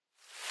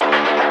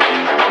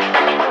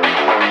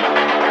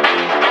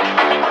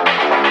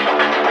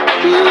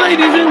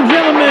Ladies and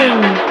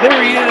gentlemen,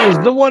 there he is,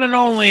 the one and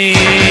only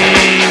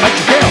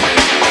Michael Carroll.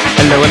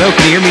 Hello.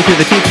 Can you hear me through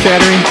the teeth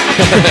chattering?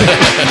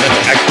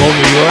 Back home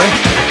where you are?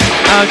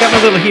 I got my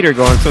little heater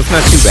going, so it's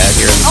not too bad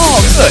here. Oh,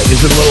 good.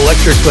 Is it a little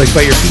electric, like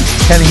by your feet?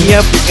 Kind of heat?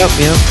 Yep.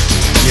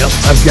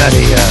 I've got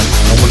a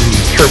one of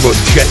these turbo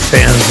jet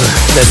fans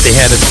that they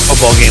had at the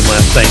football game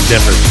last night in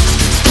Denver,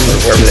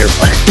 wherever they were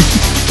playing.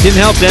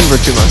 Didn't help Denver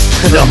too much.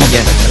 No.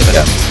 Yeah.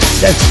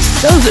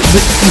 That was it.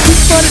 But you think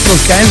about it,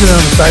 those guys that are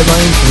on the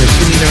sidelines and they're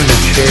sitting there in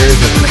their chairs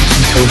and nice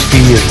and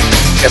toasty and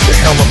got their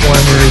helmet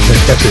warmers and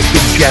got their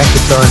big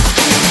jackets on.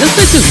 Doesn't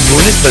it just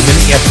ruin it the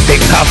minute you have to take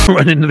it off and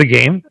run into the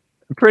game?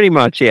 Pretty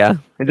much, yeah.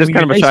 It's just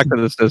kind of a shock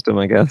to the system,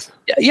 I guess.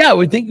 Yeah, I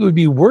would think it would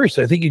be worse.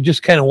 I think you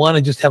just kind of want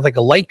to just have like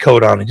a light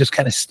coat on and just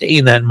kind of stay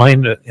in that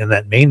main,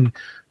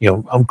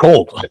 I'm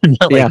cold.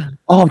 Not like,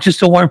 I'm just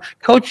so warm.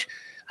 Coach,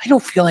 I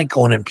don't feel like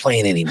going and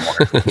playing anymore.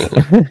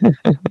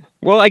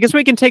 Well, I guess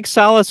we can take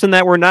solace in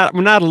that we're not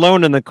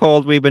alone in the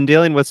cold. We've been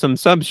dealing with some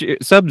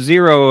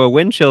sub-zero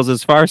wind chills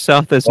as far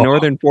south as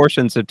northern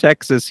portions of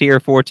Texas here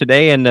for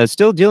today, and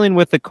still dealing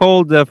with the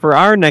cold for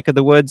our neck of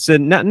the woods.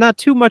 And not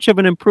too much of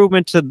an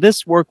improvement to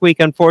this work week,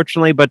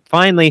 unfortunately, but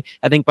finally,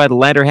 I think by the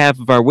latter half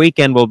of our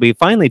weekend, we'll be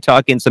finally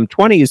talking some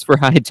 20s for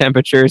high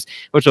temperatures,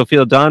 which will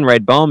feel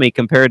downright balmy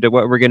compared to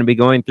what we're going to be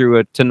going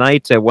through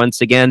tonight. Once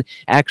again,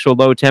 actual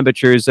low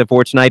temperatures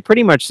for tonight,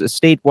 pretty much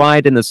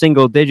statewide in the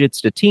single digits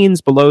to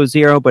teens below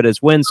zero, but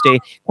as winds stay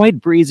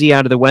quite breezy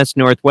out of the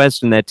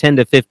west-northwest in that 10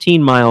 to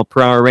 15 mile per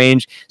hour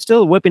range,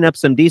 still whipping up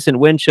some decent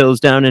wind chills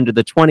down into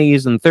the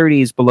 20s and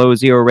 30s below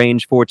zero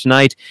range for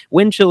tonight.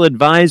 Wind chill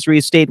advisory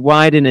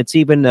statewide, and it's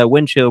even a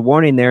wind chill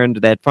warning there into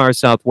that far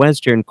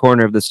southwestern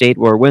corner of the state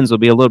where winds will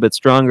be a little bit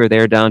stronger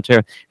there down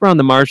to around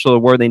the Marshall,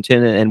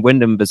 Worthington, and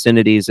Windham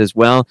vicinities as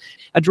well.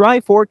 A dry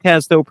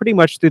forecast, though, pretty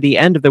much through the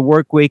end of the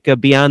work week.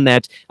 Beyond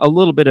that, a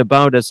little bit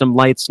about some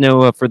light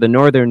snow for the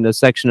northern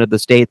section of the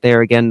state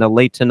there again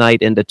late tonight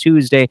into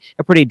Tuesday.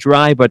 A pretty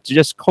dry but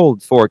just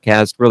cold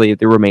forecast really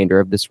the remainder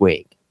of this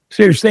week.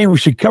 So you're saying we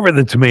should cover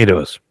the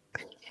tomatoes?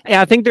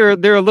 Yeah, I think they're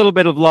a little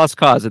bit of lost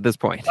cause at this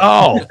point.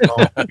 Oh,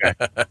 okay.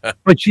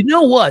 But you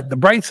know what? The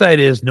bright side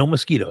is no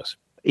mosquitoes.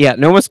 Yeah,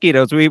 no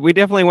mosquitoes. We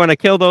definitely want to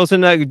kill those,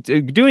 and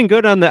doing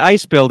good on the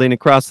ice building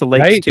across the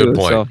lakes too. Good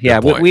point. So yeah,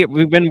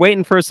 we've been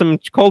waiting for some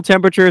cold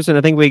temperatures, and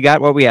I think we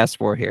got what we asked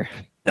for here.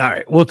 All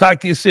right, we'll talk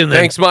to you soon. Then.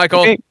 Thanks,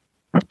 Michael. Okay.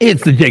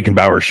 It's the Jake and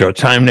Bauer Show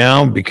time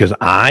now because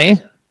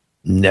I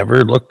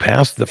never look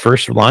past the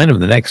first line of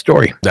the next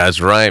story.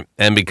 That's right.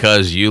 And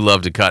because you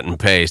love to cut and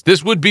paste,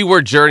 this would be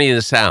where Journey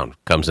to Sound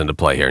comes into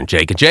play here. And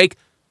Jake,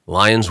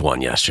 Lions won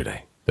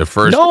yesterday. Their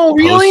first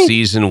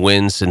postseason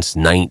win since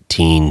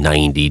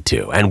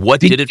 1992. And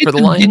what did it for the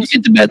Lions? Did you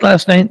get to bed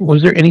last night?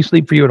 Was there any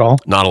sleep for you at all?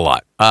 Not a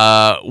lot.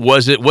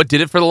 What did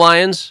it for the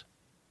Lions?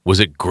 Was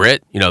it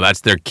grit?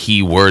 That's their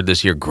key word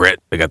this year,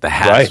 grit. They got the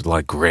hats with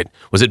like grit.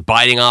 Was it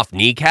biting off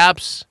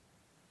kneecaps?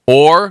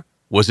 Or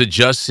was it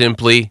just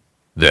simply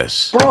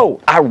this? Bro,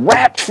 I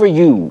rapped for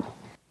you.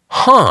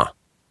 Huh.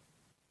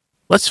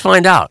 Let's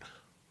find out.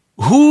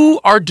 Who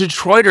are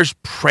Detroiters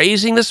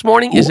praising this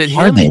morning? Is it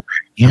him?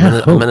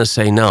 Yeah. I'm going to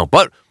say no.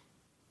 But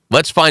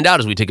let's find out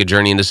as we take a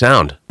journey into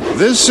sound.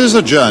 This is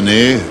a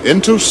journey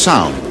into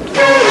sound.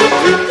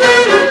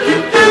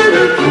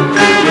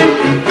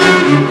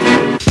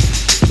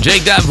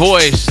 Jake, that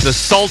voice, the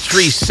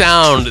sultry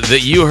sound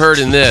that you heard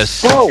in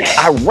this. Bro,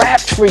 I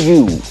rapped for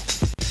you.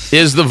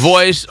 Is the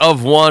voice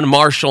of one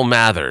Marshall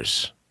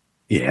Mathers.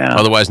 Yeah.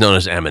 Otherwise known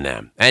as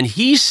Eminem. And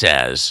he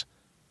says,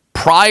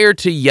 prior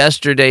to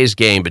yesterday's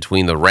game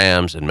between the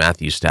Rams and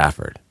Matthew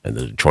Stafford and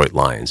the Detroit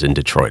Lions in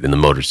Detroit, in the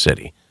Motor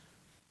City,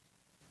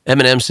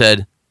 Eminem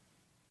said,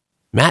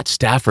 Matt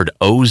Stafford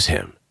owes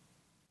him.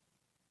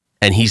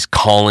 And he's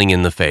calling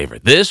in the favor.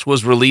 This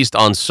was released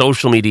on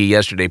social media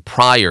yesterday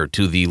prior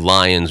to the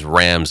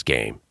Lions-Rams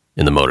game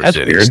in the Motor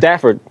City. Weird.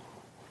 Stafford,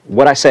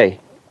 what'd I say?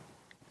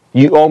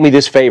 You owe me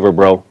this favor,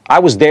 bro. I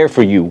was there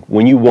for you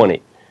when you won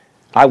it.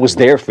 I was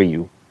there for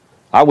you.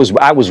 I was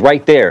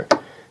right there.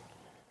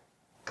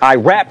 I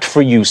rapped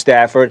for you,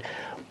 Stafford.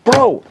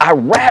 Bro, I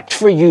rapped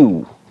for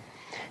you.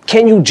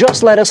 Can you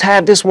just let us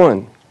have this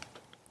one?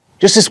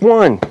 Just this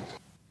one.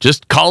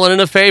 Just calling in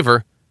a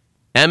favor.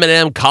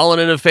 Eminem calling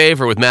in a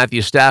favor with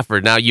Matthew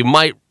Stafford. Now, you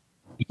might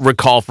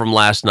recall from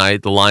last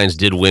night, the Lions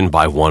did win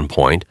by 1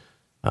 point.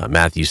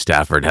 Matthew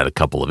Stafford had a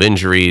couple of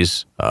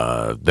injuries.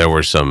 There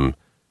were some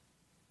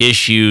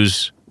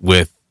issues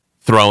with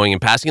throwing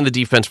and passing, and the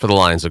defense for the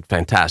Lions looked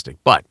fantastic.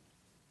 But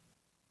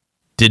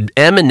did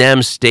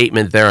Eminem's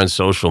statement there on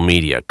social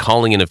media,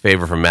 calling in a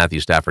favor for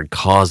Matthew Stafford,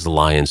 cause the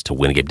Lions to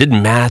win a game? Did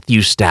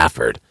Matthew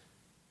Stafford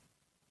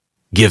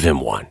give him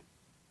one?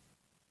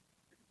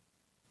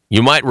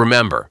 You might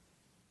remember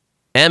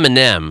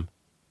Eminem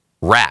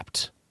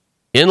rapped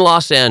in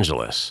Los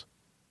Angeles,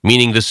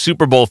 meaning the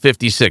Super Bowl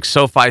 56,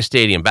 SoFi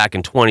Stadium back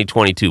in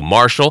 2022.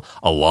 Marshall,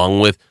 along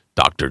with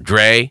Dr.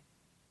 Dre,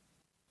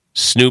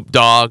 Snoop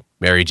Dogg,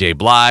 Mary J.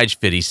 Blige,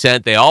 50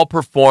 Cent, they all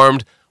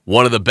performed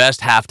one of the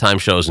best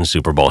halftime shows in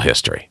Super Bowl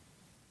history.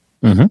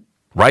 Mm-hmm.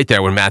 right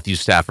there when Matthew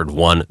Stafford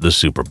won the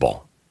Super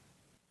Bowl.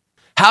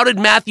 How did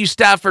Matthew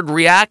Stafford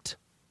react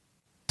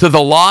to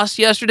the loss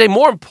yesterday?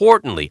 More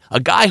importantly, a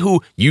guy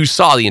who you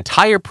saw the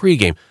entire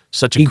pregame,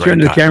 such a great guy. He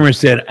turned to the camera and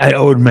said, I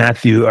owed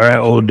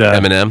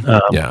Eminem.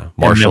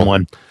 Marshall. Eminem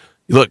one.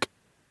 Look,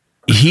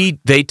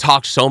 they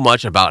talked so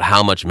much about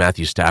how much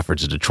Matthew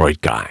Stafford's a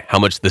Detroit guy, how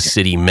much the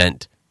city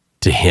meant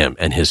to him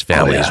and his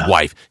family, his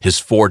wife, his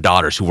 4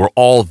 daughters, who were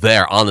all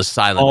there on the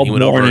sideline. All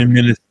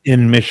born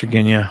in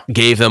Michigan, yeah.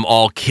 Gave them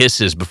all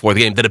kisses before the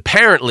game. That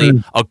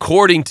apparently,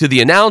 according to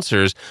the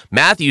announcers,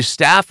 Matthew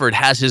Stafford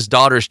has his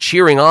daughters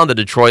cheering on the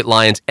Detroit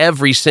Lions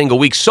every single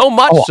week. So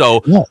much so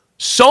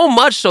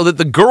that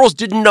the girls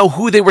didn't know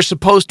who they were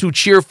supposed to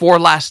cheer for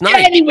last night.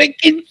 Daddy was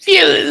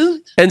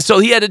confused. And so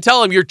he had to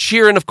tell them, you're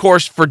cheering, of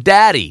course, for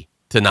Daddy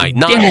tonight,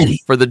 not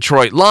for the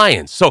Detroit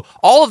Lions. So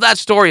all of that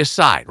story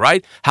aside,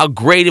 right? How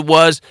great it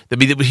was that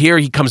here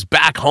he comes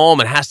back home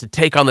and has to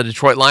take on the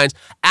Detroit Lions.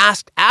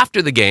 Asked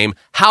after the game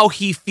how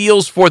he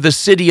feels for the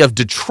city of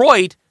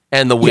Detroit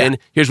and the win.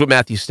 Here's what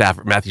Matthew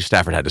Stafford had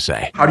to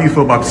say. How do you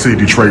feel about the city of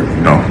Detroit?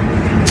 No.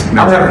 I'm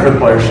happy for the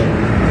players.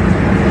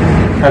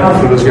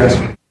 Happy for those guys.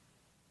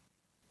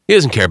 He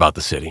doesn't care about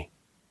the city.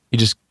 He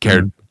just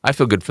cared. I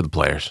feel good for the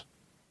players.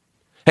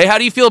 Hey, how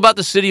do you feel about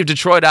the city of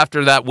Detroit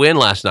after that win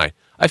last night?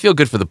 I feel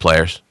good for the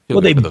players. Well,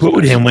 they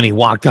booed him when he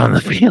walked on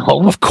the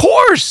field. Of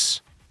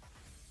course.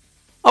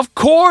 Of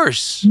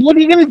course. What are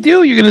you going to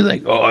do? You're going to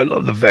think, I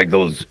love the fact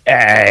those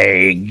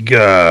heads.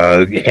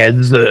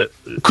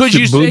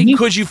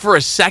 Could you for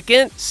a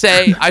second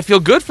say, I feel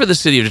good for the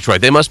city of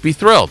Detroit? They must be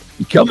thrilled.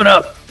 Coming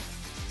up.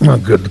 Oh,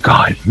 good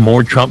God.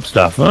 More Trump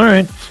stuff. All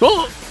right.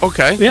 Well,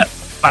 okay. Yeah.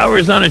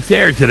 Bauer's on a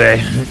tear today.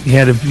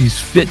 He's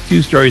fit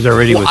 2 stories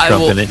already with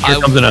Trump in it. Here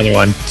comes another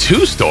one.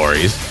 2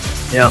 stories?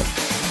 Yeah.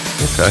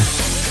 Okay.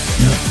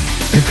 Yeah.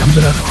 Here comes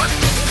another one.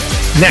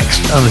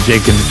 Next on the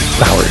Jake and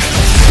Bauer.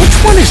 Which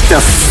one is the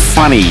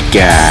funny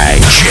guy?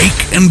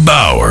 Jake and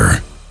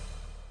Bauer.